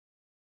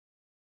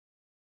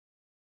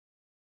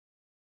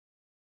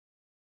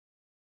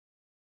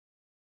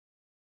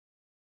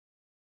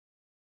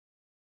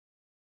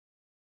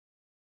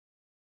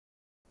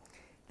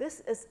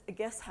This is a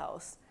guest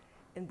house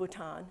in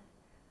Bhutan,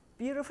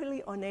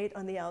 beautifully ornate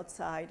on the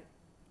outside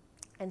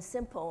and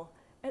simple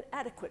and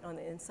adequate on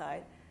the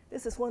inside.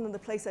 This is one of the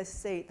places I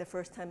stayed the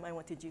first time I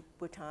went to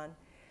Bhutan,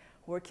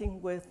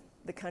 working with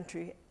the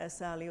country, as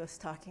Sally was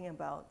talking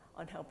about,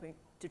 on helping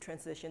to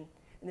transition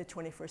in the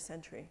 21st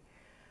century.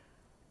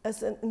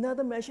 As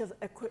another measure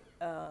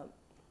of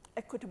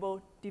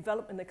equitable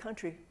development in the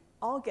country,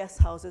 all guest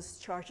houses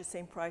charge the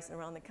same price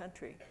around the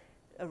country,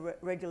 a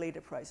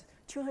regulated price,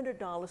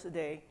 $200 a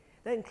day.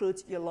 That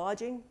includes your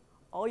lodging,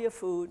 all your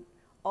food,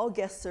 all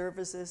guest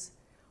services,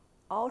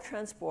 all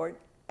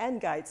transport,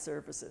 and guide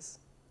services.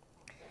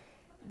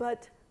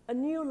 But a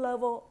new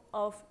level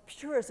of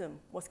tourism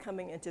was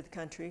coming into the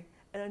country,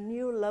 and a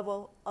new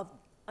level of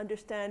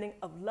understanding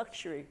of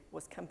luxury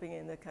was coming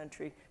in the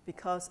country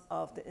because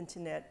of the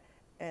internet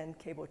and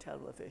cable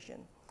television.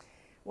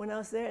 When I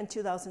was there in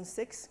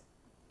 2006,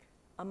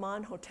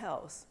 Aman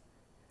hotels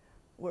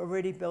were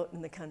already built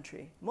in the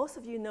country. Most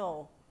of you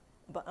know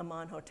about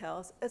Aman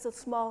Hotels. It's a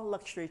small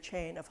luxury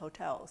chain of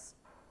hotels.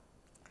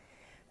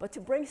 But to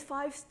bring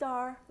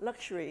 5-star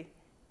luxury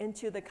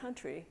into the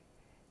country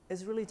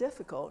is really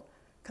difficult,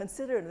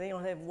 considering they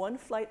only have one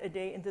flight a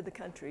day into the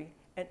country,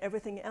 and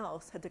everything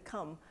else had to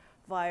come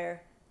via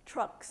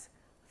trucks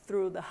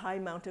through the high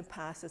mountain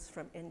passes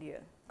from India.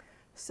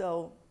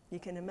 So you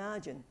can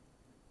imagine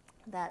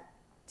that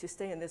to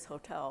stay in this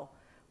hotel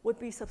would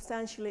be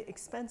substantially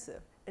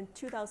expensive. In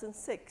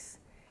 2006,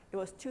 it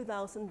was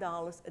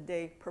 $2,000 a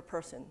day per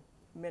person,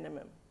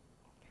 minimum.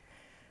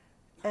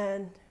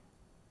 And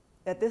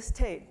at this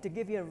stage, to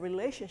give you a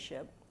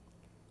relationship,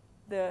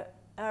 the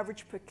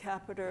average per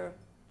capita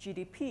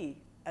GDP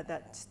at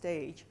that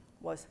stage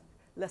was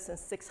less than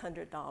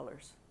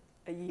 $600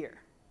 a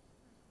year.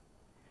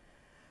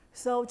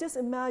 So just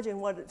imagine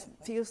what it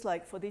feels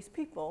like for these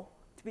people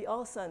to be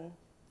all of a sudden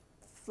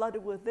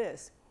flooded with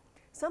this.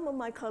 Some of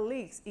my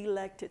colleagues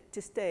elected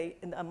to stay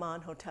in the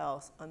Aman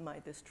hotels on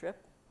this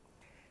trip,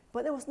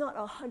 but it was not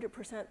a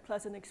 100%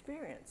 pleasant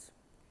experience.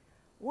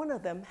 One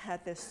of them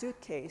had their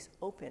suitcase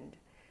opened,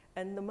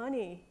 and the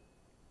money,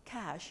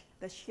 cash,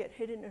 that she had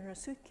hidden in her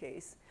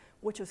suitcase,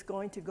 which was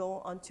going to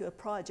go onto a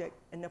project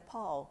in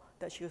Nepal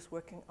that she was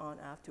working on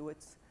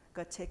afterwards,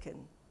 got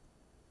taken.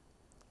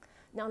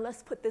 Now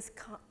let's put this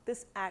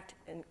act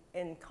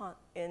in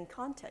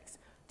context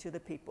to the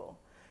people.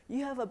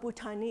 You have a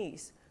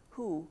Bhutanese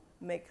who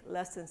make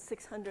less than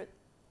 $600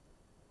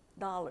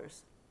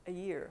 a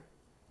year,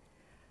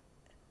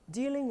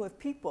 dealing with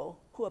people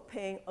who are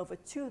paying over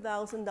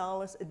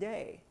 $2,000 a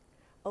day,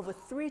 over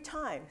 3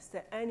 times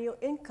their annual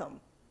income,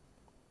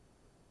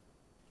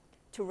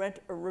 to rent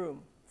a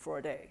room for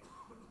a day.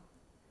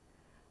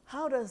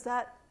 How does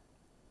that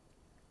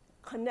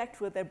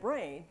connect with their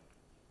brain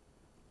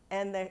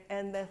and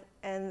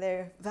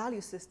their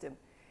value system?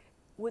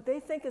 Would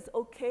they think it's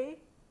okay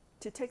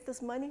to take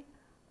this money?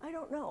 I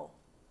don't know.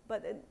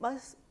 But it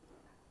must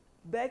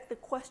beg the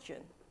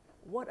question,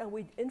 what are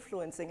we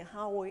influencing and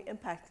how are we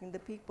impacting the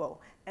people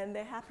and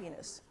their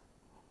happiness?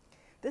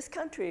 This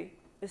country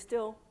is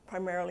still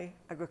primarily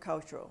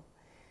agricultural,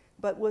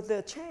 but with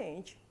the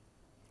change,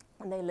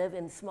 and they live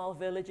in small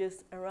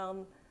villages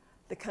around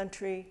the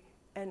country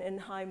and in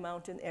high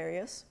mountain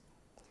areas,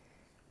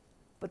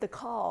 but the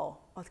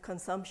call of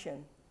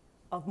consumption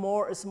of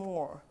more is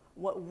more,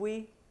 what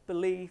we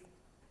believe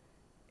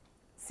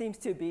seems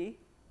to be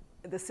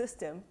the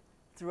system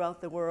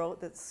throughout the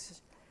world,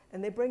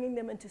 and they're bringing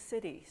them into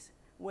cities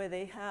where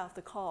they have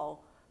the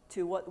call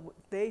to what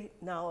they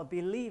now are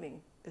believing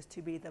is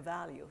to be the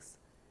values.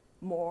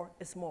 More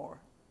is more.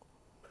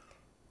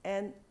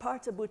 And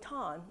parts of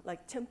Bhutan,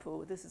 like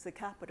Thimphu, this is the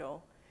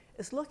capital,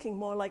 is looking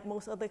more like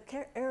most other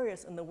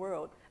areas in the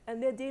world,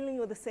 and they're dealing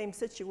with the same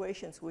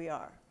situations we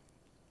are.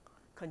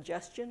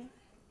 Congestion,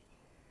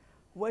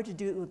 what to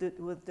do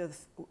with the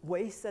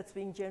waste that's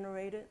being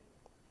generated.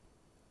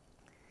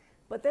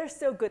 But there's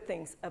still good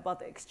things about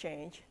the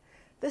exchange.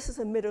 This is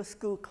a middle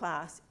school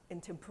class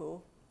in Thimphu,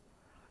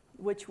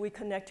 which we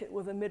connected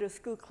with a middle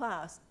school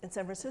class in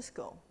San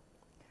Francisco.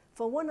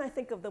 For one, I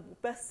think of the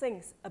best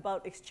things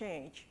about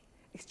exchange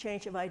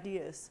of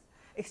ideas,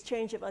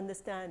 exchange of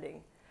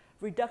understanding,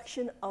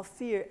 reduction of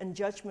fear and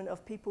judgment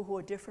of people who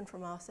are different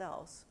from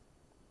ourselves.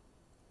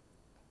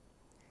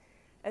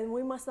 And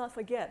we must not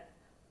forget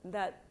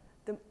that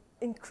the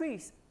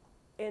increase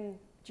in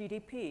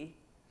GDP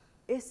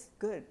is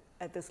good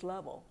at this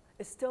level.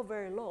 It's still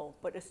very low,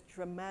 but it's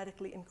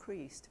dramatically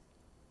increased.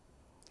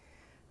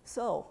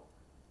 So,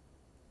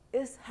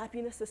 is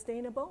happiness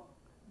sustainable?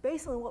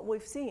 Based on what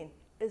we've seen,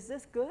 is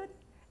this good?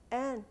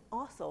 And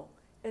also,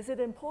 is it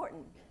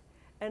important?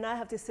 And I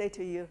have to say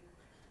to you,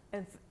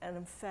 and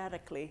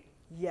emphatically,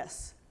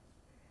 yes.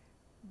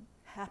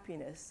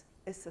 Happiness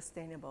is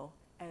sustainable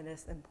and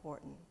is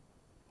important.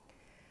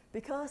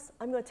 Because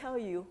I'm going to tell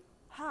you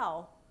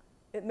how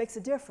it makes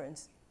a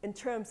difference in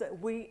terms that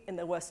we in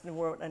the Western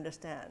world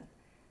understand,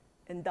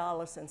 in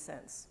dollars and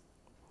cents.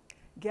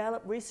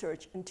 Gallup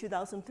research in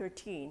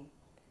 2013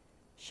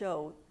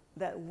 showed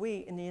that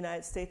we in the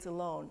United States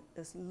alone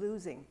is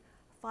losing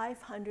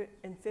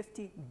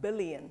 $550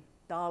 billion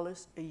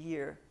a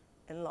year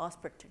in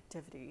lost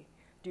productivity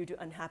due to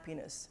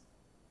unhappiness.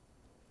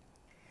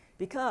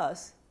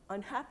 Because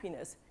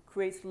unhappiness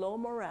creates low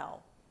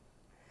morale,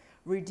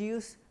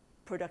 reduced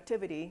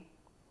productivity,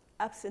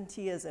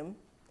 absenteeism,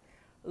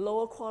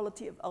 lower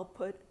quality of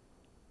output,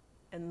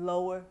 and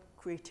lower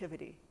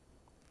creativity.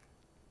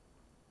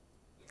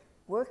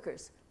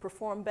 Workers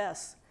perform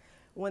best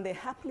when they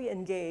happily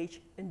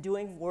engage in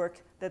doing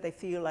work that they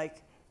feel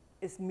like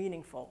is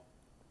meaningful.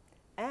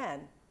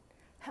 And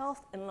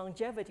health and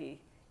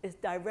longevity is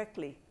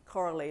directly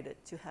correlated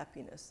to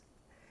happiness.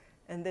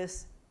 And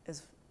this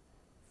is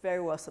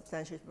very well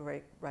substantiated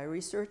by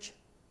research.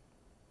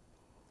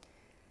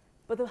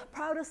 But the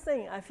proudest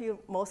thing I feel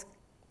most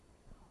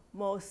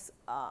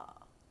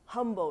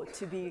humbled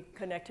to be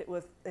connected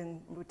with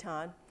in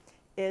Bhutan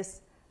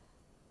is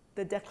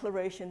the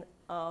declaration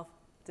of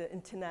the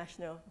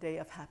International Day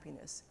of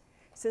Happiness.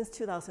 Since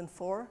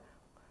 2004,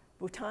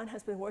 Bhutan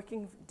has been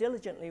working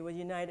diligently with the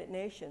United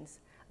Nations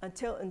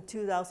until in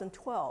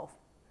 2012,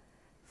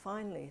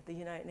 finally, the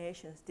United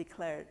Nations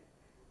declared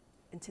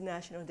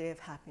International Day of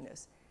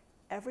Happiness.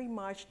 Every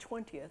March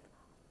 20th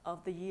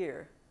of the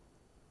year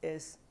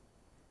is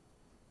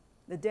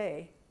the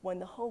day when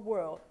the whole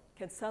world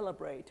can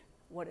celebrate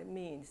what it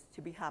means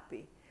to be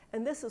happy.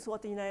 And this is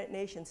what the United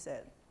Nations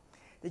said.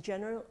 The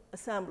General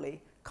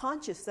Assembly,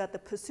 conscious that the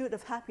pursuit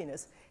of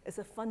happiness is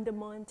a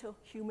fundamental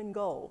human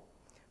goal,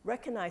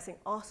 recognizing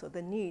also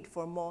the need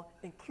for a more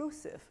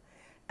inclusive,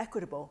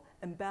 equitable,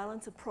 and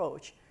balanced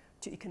approach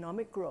to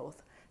economic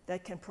growth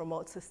that can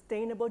promote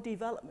sustainable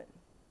development,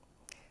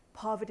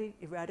 poverty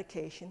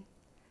eradication,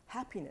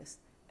 happiness,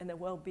 and the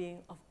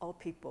well-being of all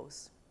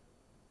peoples.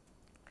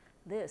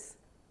 This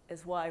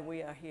is why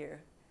we are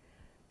here.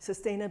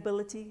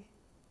 Sustainability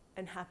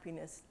and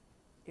happiness,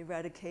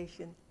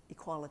 eradication,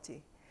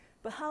 equality.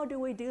 But how do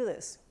we do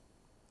this?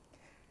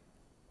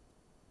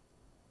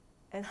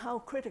 And how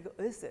critical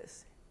is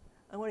this?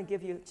 I want to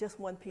give you just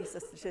one piece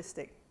of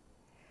statistic.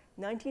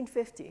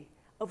 1950,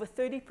 over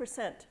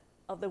 30%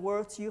 of the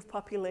world's youth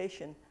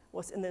population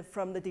was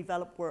from the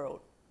developed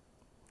world.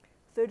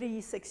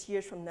 36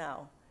 years from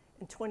now,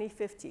 in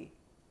 2050,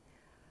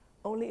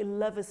 only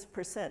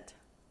 11%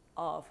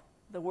 of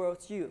the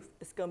world's youth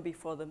is going to be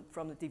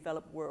from the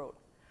developed world.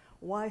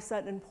 Why is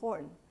that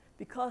important?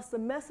 Because the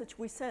message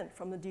we sent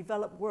from the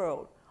developed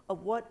world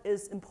of what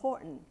is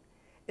important,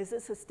 is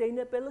it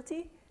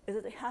sustainability? Is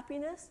it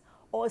happiness?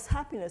 Or is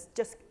happiness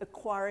just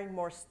acquiring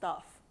more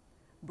stuff,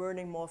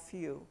 burning more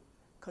fuel,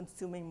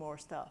 consuming more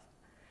stuff?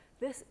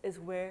 This is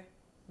where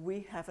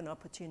we have an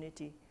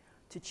opportunity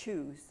to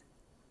choose.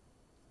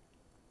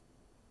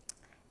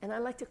 And I'd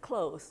like to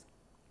close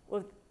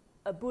with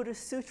a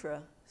Buddhist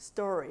sutra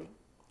story,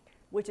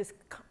 which is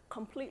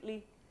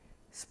completely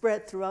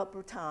spread throughout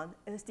Bhutan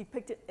and is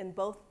depicted in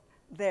both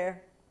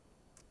their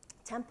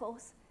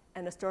temples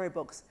and the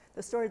storybooks.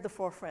 The story of the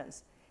Four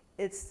Friends.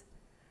 It's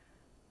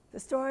the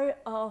story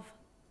of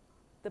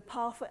the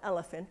powerful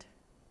elephant,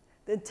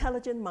 the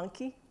intelligent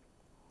monkey,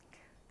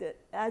 the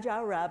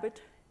agile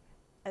rabbit,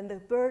 and the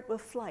bird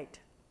with flight.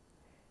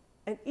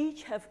 And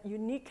each have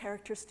unique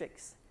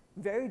characteristics,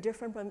 very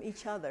different from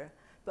each other,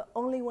 but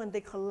only when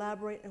they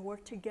collaborate and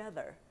work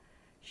together,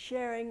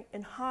 sharing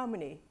in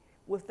harmony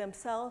with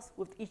themselves,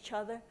 with each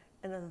other,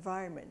 and the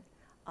environment,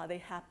 are they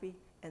happy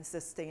and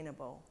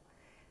sustainable.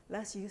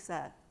 Let's use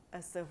that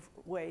as the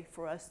way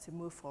for us to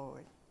move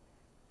forward.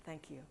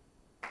 Thank you.